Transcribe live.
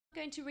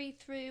I'm going to read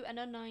through An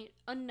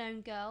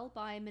Unknown Girl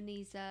by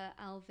Moniza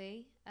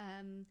Alvi.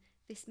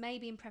 This may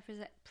be in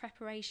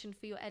preparation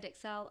for your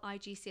Edexcel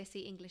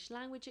IGCSE English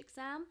language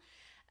exam,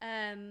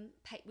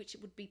 which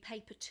would be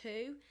paper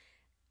 2.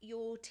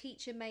 Your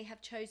teacher may have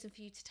chosen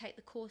for you to take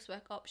the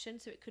coursework option,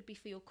 so it could be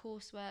for your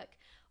coursework,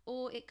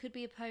 or it could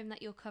be a poem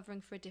that you're covering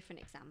for a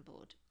different exam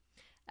board.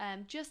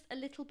 Just a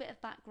little bit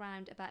of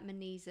background about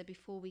Moniza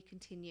before we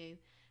continue.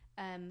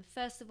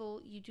 First of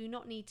all, you do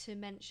not need to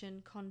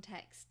mention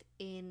context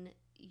in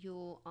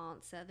your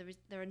answer.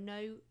 There are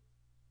no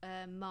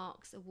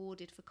marks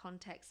awarded for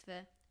context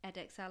for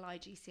Edexcel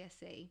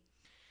IGCSE.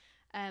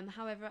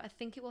 However, I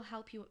think it will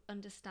help you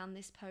understand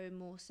this poem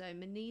more so.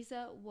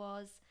 Moniza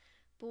was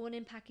born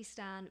in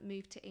Pakistan,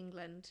 moved to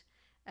England,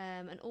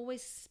 and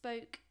always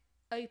spoke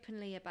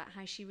openly about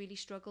how she really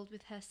struggled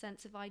with her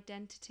sense of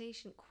identity.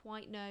 She didn't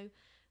quite know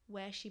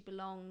where she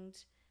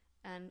belonged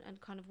and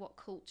kind of what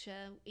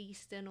culture,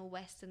 Eastern or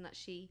Western, that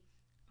she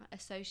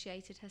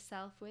associated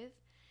herself with.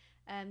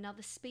 Now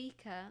the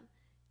speaker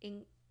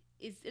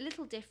is a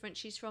little different.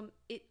 She's from,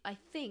 I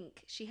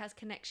think she has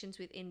connections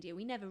with India.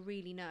 We never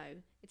really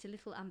know. It's a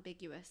little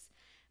ambiguous,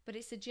 but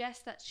it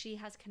suggests that she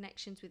has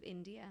connections with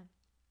India,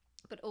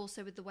 but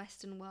also with the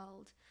Western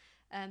world.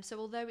 So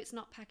although it's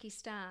not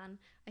Pakistan,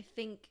 I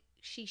think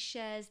she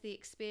shares the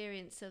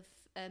experience of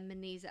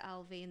Moniza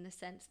Alvi in the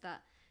sense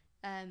that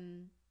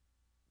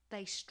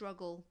they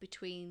struggle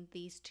between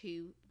these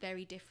two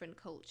very different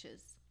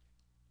cultures.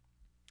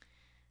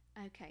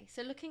 Okay,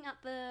 so looking at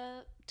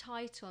the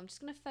title, I'm just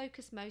going to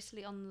focus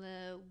mostly on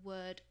the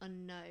word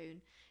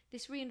unknown.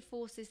 This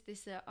reinforces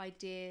this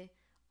idea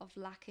of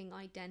lacking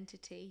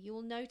identity. You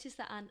will notice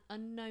that an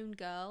unknown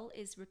girl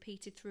is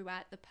repeated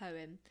throughout the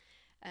poem.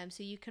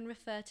 So you can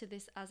refer to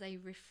this as a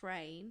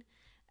refrain,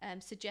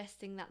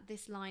 suggesting that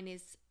this line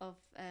is of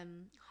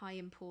high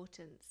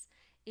importance.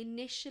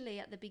 Initially,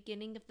 at the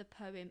beginning of the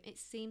poem, it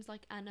seems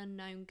like an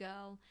unknown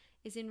girl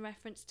is in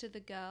reference to the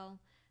girl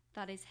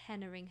that is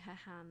hennaing her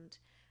hand.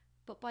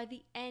 But by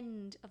the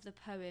end of the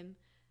poem,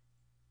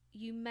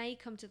 you may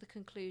come to the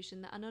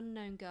conclusion that an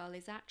unknown girl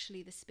is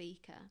actually the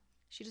speaker.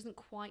 She doesn't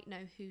quite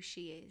know who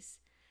she is.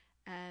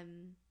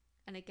 And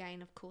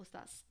again, of course,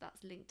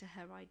 that's linked to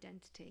her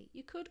identity.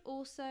 You could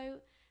also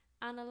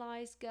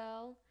analyse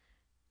girl,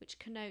 which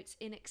connotes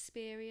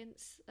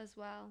inexperience as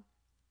well.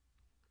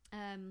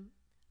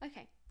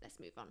 Okay, let's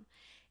move on.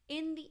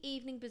 In the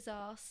evening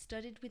bazaar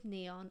studded with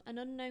neon, an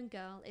unknown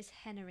girl is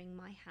hennaing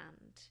my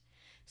hand.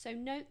 So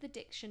note the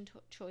diction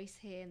choice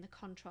here and the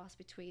contrast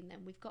between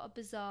them. We've got a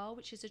bazaar,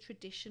 which is a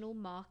traditional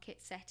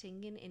market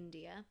setting in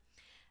India,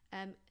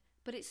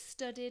 but it's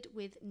studded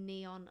with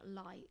neon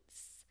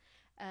lights,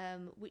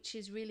 which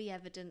is really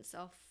evidence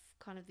of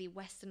kind of the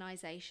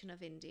westernization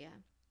of India.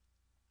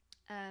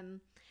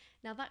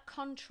 Now that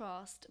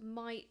contrast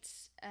might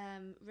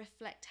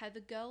reflect how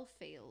the girl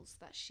feels,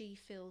 that she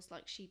feels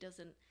like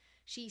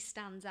she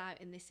stands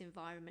out in this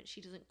environment,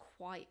 she doesn't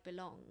quite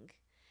belong.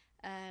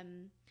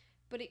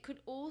 But it could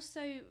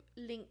also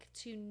link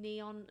to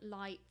neon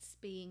lights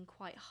being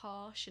quite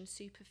harsh and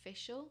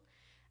superficial.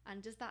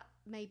 And does that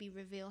maybe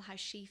reveal how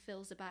she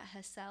feels about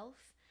herself?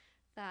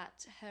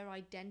 That her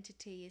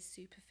identity is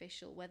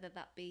superficial, whether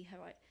that be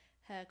her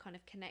kind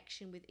of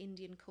connection with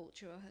Indian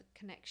culture or her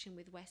connection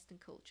with Western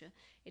culture.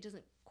 It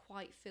doesn't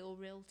quite feel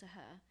real to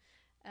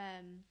her.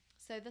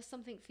 So there's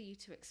something for you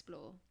to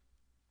explore.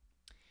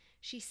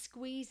 She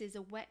squeezes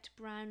a wet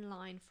brown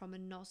line from a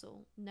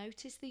nozzle.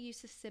 Notice the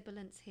use of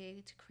sibilants here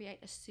to create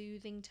a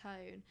soothing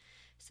tone.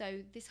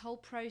 So this whole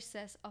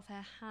process of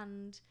her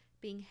hand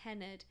being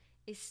hennaed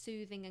is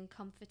soothing and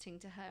comforting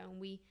to her, and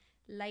we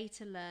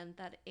later learn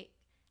that it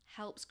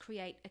helps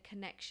create a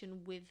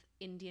connection with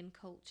Indian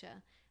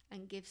culture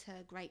and gives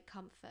her great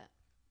comfort.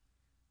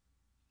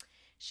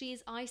 She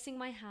is icing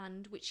my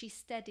hand, which she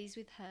steadies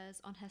with hers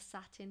on her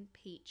satin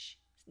peach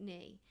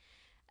knee.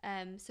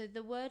 So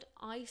the word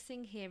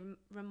icing here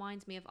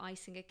reminds me of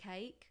icing a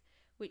cake,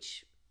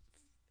 which,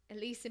 at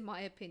least in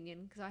my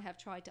opinion, because I have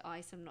tried to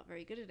ice, I'm not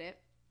very good at it.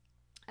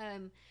 I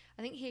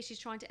think here she's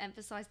trying to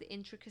emphasize the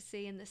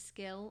intricacy and the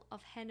skill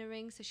of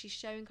hennaing. So she's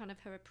showing kind of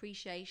her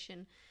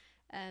appreciation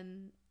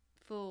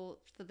for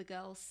the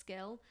girl's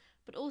skill,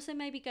 but also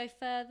maybe go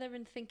further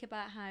and think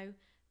about how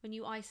when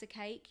you ice a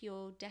cake,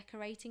 you're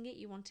decorating it,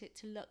 you want it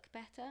to look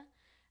better.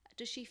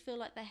 Does she feel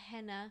like the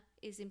henna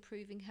is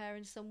improving her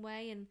in some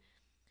way?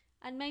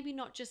 And maybe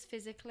not just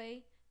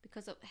physically,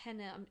 because of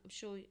henna, I'm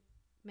sure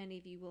many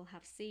of you will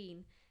have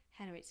seen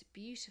henna, it's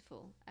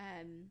beautiful.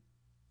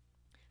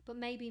 But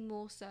maybe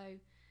more so,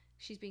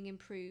 she's being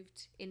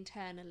improved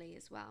internally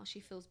as well. She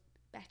feels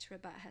better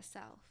about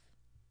herself.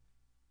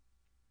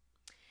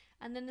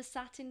 And then the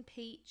satin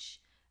peach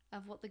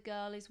of what the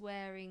girl is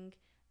wearing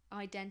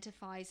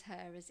identifies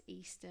her as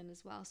Eastern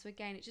as well. So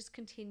again, it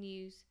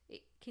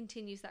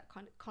continues that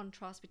kind of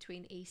contrast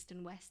between East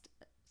and West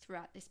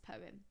throughout this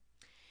poem.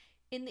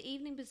 In the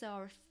evening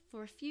bazaar,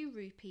 for a few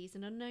rupees,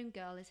 an unknown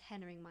girl is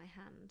hennaing my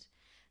hand.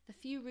 The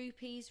few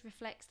rupees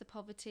reflects the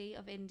poverty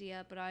of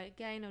India, but I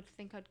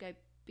think I'd go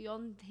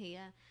beyond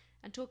here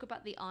and talk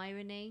about the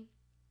irony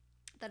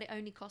that it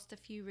only cost a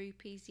few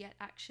rupees, yet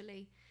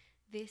actually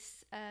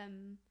this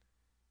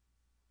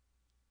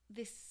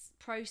this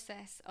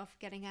process of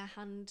getting her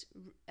hand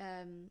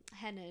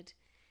hennaed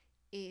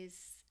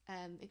is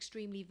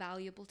extremely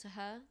valuable to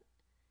her.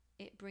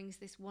 It brings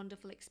this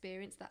wonderful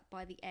experience that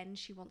by the end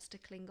she wants to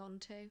cling on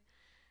to.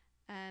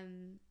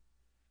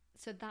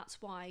 So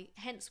that's why,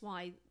 hence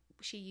why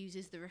she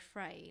uses the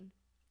refrain,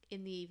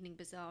 "In the evening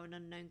bazaar, an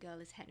unknown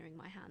girl is hennaing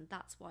my hand."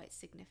 That's why it's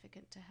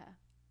significant to her.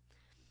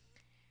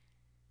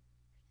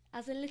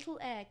 As a little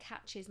air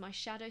catches my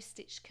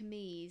shadow-stitched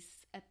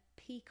camise, a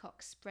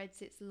peacock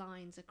spreads its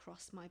lines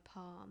across my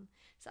palm.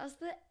 So as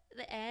the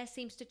air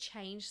seems to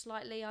change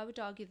slightly, I would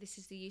argue this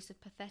is the use of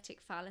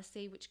pathetic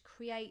fallacy, which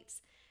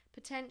creates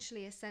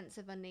potentially a sense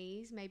of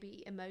unease,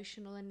 maybe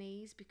emotional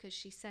unease, because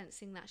she's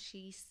sensing that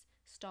she's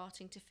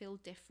starting to feel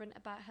different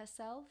about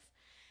herself.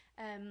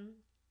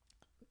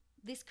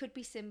 This could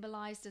be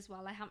symbolised as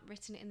well. I haven't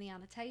written it in the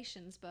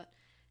annotations, but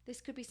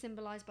this could be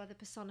symbolised by the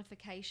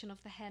personification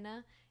of the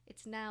henna.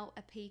 It's now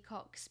a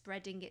peacock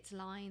spreading its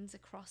lines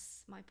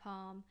across my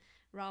palm,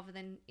 rather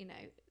than,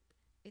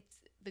 it's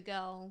the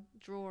girl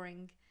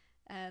drawing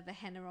the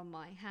henna on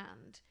my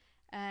hand.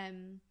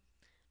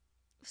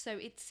 So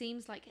it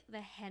seems like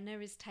the henna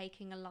is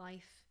taking a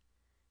life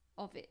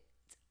of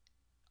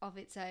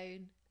its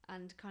own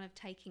and kind of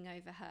taking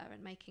over her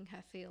and making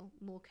her feel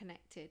more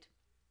connected.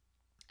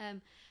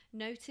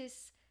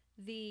 Notice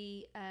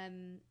the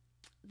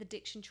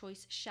diction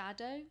choice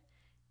shadow,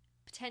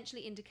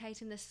 potentially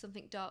indicating there's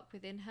something dark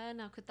within her.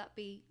 Now, could that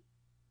be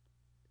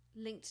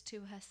linked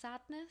to her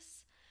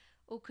sadness,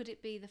 or could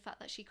it be the fact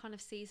that she kind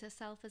of sees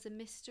herself as a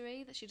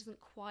mystery, that she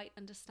doesn't quite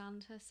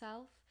understand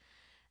herself?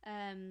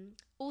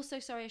 Also,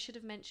 sorry, I should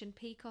have mentioned,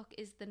 peacock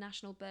is the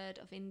national bird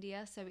of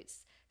India, so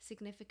it's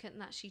significant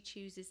that she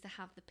chooses to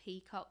have the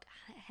peacock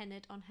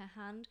hennaed on her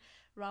hand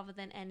rather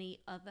than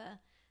any other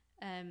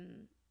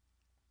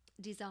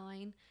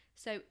design.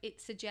 So it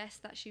suggests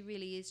that she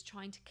really is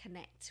trying to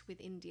connect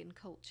with Indian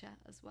culture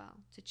as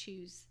well, to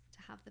choose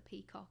to have the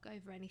peacock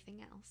over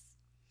anything else.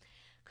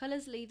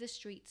 Colours leave the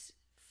streets,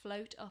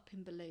 float up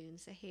in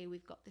balloons. So here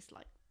we've got this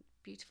like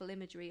beautiful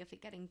imagery of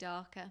it getting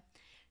darker.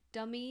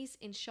 Dummies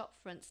in shop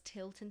fronts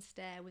tilt and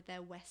stare with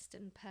their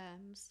western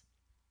perms.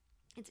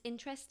 It's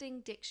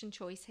interesting diction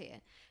choice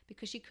here,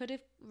 because she could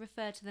have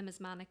referred to them as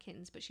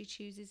mannequins, but she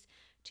chooses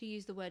to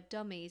use the word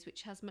dummies,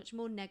 which has much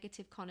more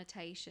negative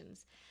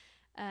connotations.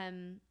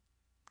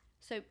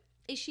 So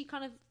is she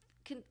kind of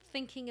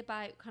thinking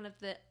about kind of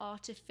the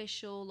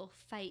artificial or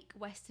fake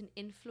Western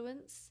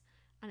influence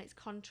and its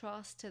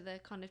contrast to the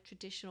kind of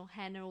traditional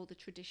henna or the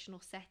traditional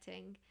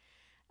setting?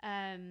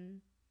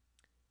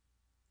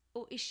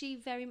 Or is she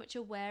very much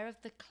aware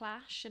of the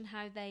clash and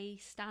how they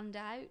stand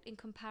out in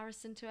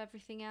comparison to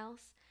everything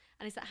else?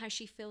 And is that how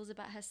she feels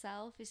about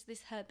herself? Is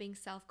this her being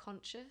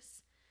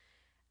self-conscious?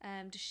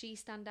 Does she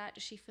stand out?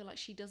 Does she feel like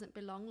she doesn't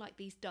belong, like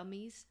these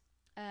dummies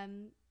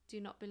do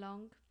not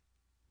belong?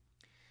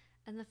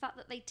 And the fact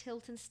that they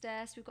tilt and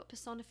stare, so we've got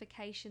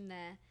personification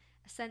there,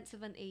 a sense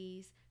of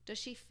unease. Does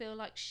she feel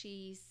like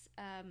she's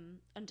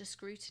under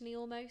scrutiny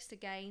almost?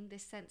 Again,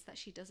 this sense that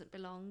she doesn't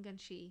belong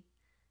and she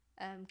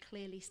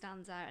clearly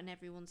stands out and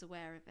everyone's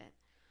aware of it.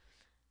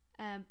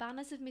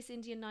 Banners of Miss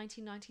India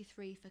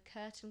 1993 for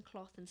curtain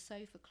cloth and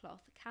sofa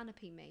cloth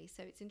canopy me.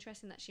 So it's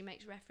interesting that she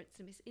makes reference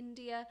to Miss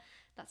India.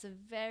 That's a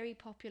very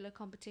popular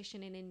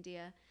competition in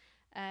India,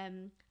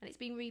 and it's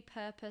been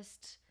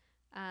repurposed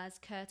as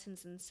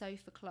curtains and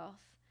sofa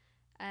cloth.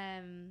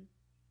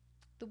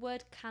 The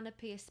word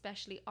canopy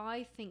especially,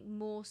 I think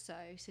more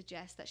so,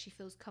 suggests that she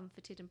feels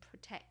comforted and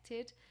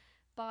protected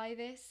by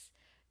this.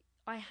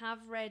 I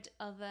have read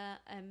other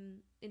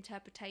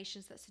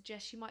interpretations that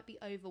suggest she might be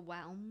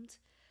overwhelmed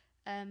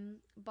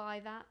by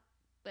that,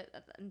 but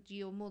and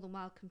you're more than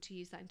welcome to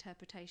use that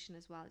interpretation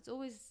as well. It's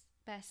always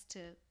best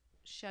to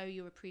show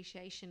your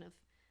appreciation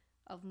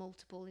of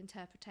multiple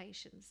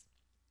interpretations.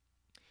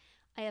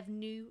 I have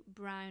new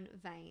brown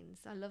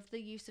veins. I love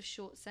the use of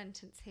short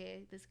sentence here.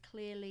 There's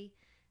clearly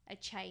a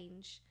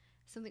change,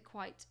 something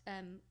quite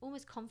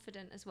almost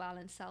confident as well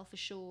and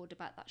self-assured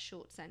about that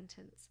short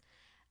sentence.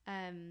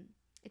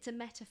 It's a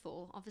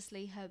metaphor.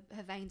 Obviously her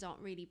veins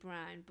aren't really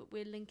brown, but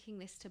we're linking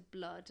this to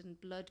blood, and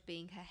blood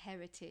being her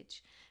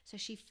heritage. So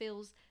she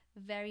feels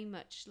very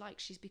much like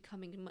she's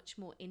becoming much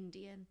more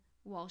Indian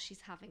while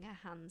she's having her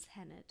hands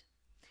hennaed.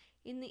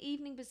 In the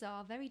evening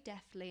bazaar, very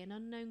deftly, an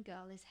unknown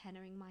girl is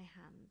hennaing my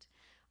hand.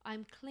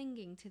 I'm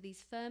clinging to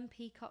these firm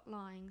peacock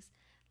lines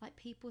like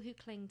people who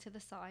cling to the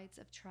sides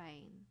of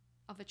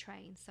a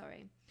train.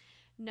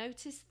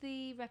 Notice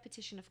the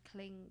repetition of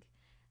cling.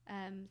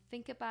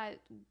 Think about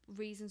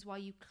reasons why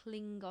you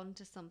cling on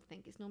to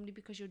something. It's normally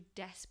because you're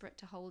desperate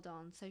to hold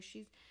on. So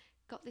she's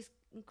got this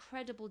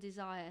incredible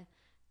desire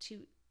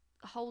to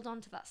hold on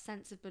to that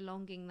sense of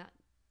belonging that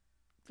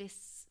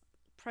this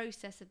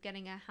process of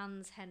getting her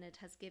hands hennaed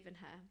has given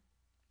her.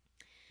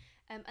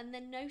 And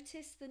then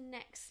notice the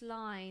next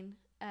line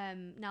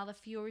Now the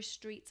furious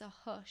streets are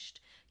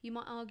hushed. You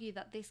might argue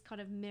that this kind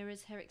of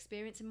mirrors her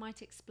experience and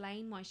might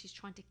explain why she's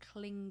trying to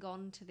cling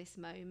on to this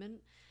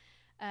moment.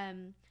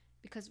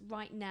 Because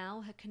right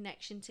now her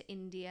connection to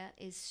India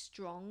is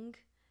strong,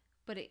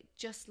 but it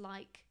just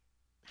like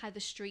how the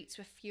streets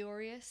were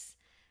furious.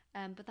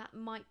 But that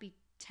might be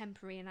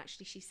temporary, and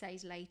actually she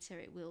says later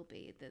it will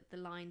be, that the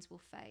lines will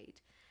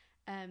fade.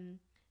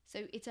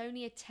 So it's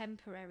only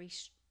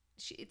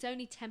it's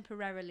only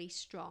temporarily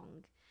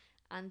strong,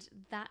 and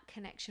that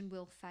connection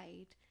will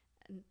fade.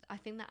 And I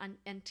think that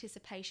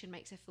anticipation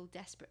makes her feel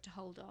desperate to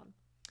hold on.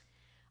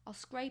 I'll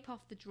scrape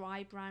off the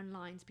dry brown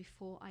lines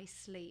before I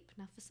sleep.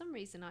 Now, for some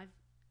reason, I've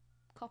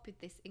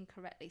copied this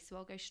incorrectly, so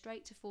I'll go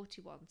straight to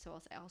 41. So I'll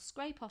say, I'll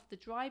scrape off the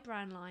dry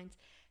brown lines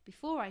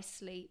before I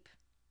sleep.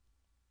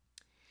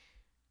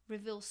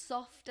 Reveal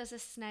soft as a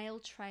snail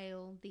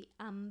trail the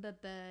amber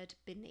bird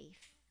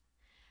beneath.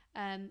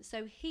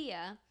 So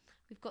here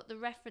we've got the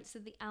reference to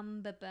the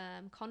amber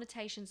berm,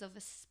 connotations of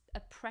a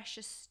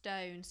precious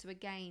stone. So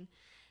again,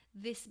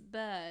 this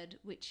bird,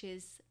 which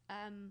is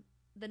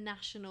the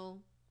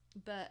national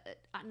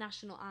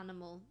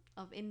animal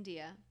of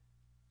India,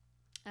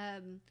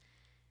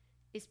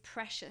 is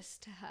precious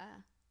to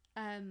her.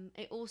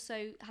 It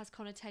also has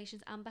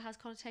connotations, amber has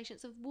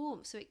connotations of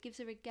warmth, so it gives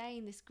her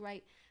again this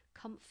great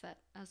comfort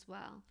as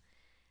well.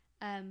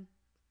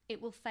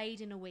 It will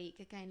fade in a week.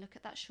 Again, look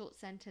at that short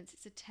sentence.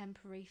 It's a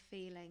temporary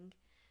feeling,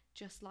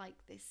 just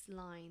like this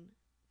line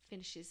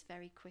finishes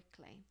very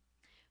quickly.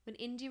 When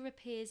India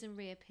appears and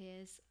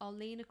reappears, I'll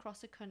lean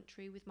across a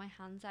country with my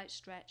hands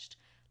outstretched,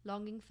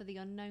 longing for the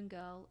unknown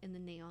girl in the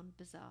neon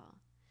bazaar.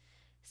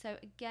 So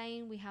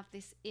again, we have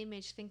this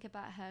image. Think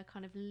about her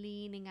kind of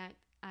leaning out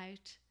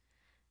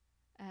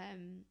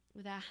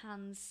with her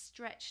hands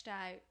stretched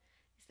out.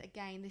 It's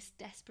again this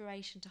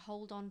desperation to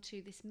hold on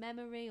to this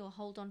memory or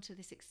hold on to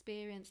this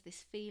experience,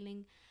 this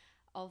feeling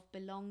of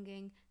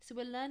belonging. So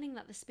we're learning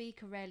that the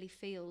speaker rarely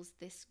feels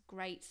this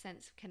great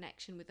sense of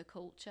connection with the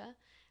culture,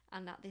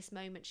 and at this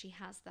moment she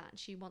has that, and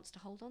she wants to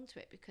hold on to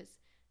it because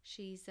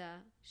she's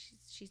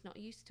not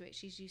used to it.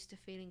 She's used to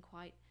feeling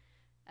quite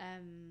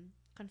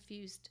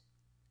confused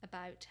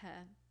about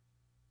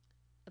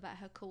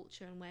her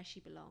culture and where she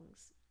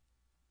belongs.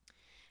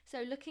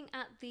 So looking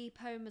at the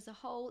poem as a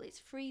whole, it's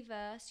free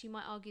verse. You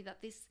might argue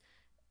that this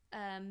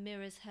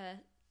mirrors her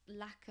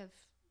lack of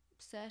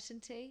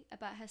certainty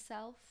about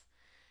herself.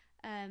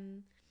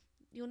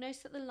 You'll notice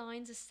that the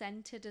lines are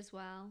centered as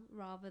well,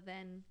 rather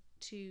than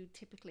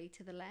typically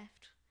to the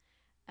left.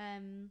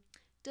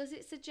 Does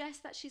it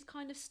suggest that she's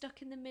kind of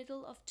stuck in the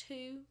middle of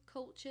two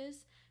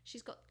cultures?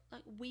 She's got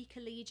like weak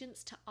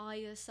allegiance to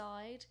either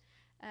side.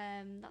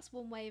 That's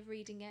one way of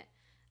reading it.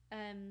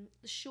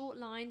 The short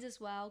lines as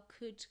well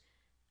could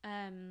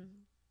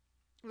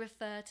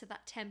refer to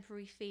that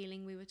temporary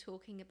feeling we were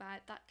talking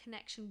about. That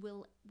connection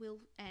will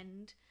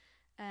end.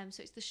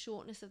 So it's the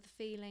shortness of the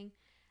feeling.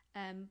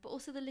 But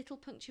also the little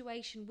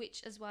punctuation,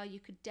 which as well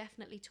you could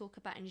definitely talk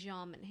about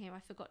enjambment here. I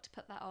forgot to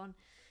put that on.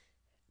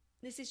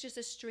 This is just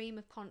a stream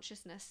of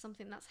consciousness,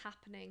 something that's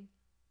happening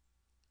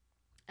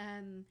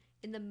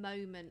in the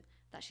moment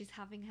that she's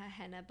having her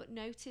henna. But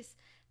notice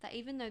that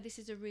even though this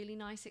is a really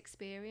nice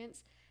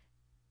experience,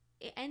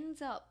 it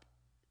ends up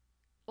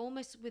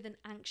almost with an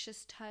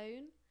anxious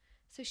tone.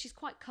 So she's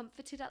quite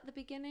comforted at the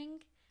beginning,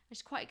 and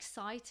she's quite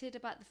excited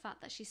about the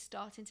fact that she's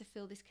starting to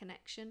feel this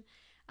connection.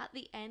 At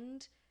the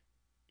end,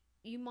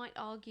 you might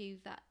argue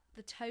that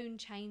the tone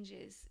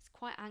changes. It's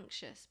quite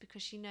anxious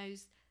because she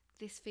knows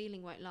this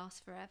feeling won't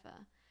last forever.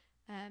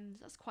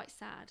 That's quite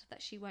sad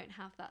that she won't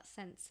have that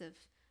sense of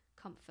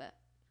comfort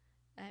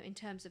in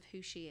terms of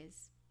who she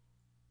is.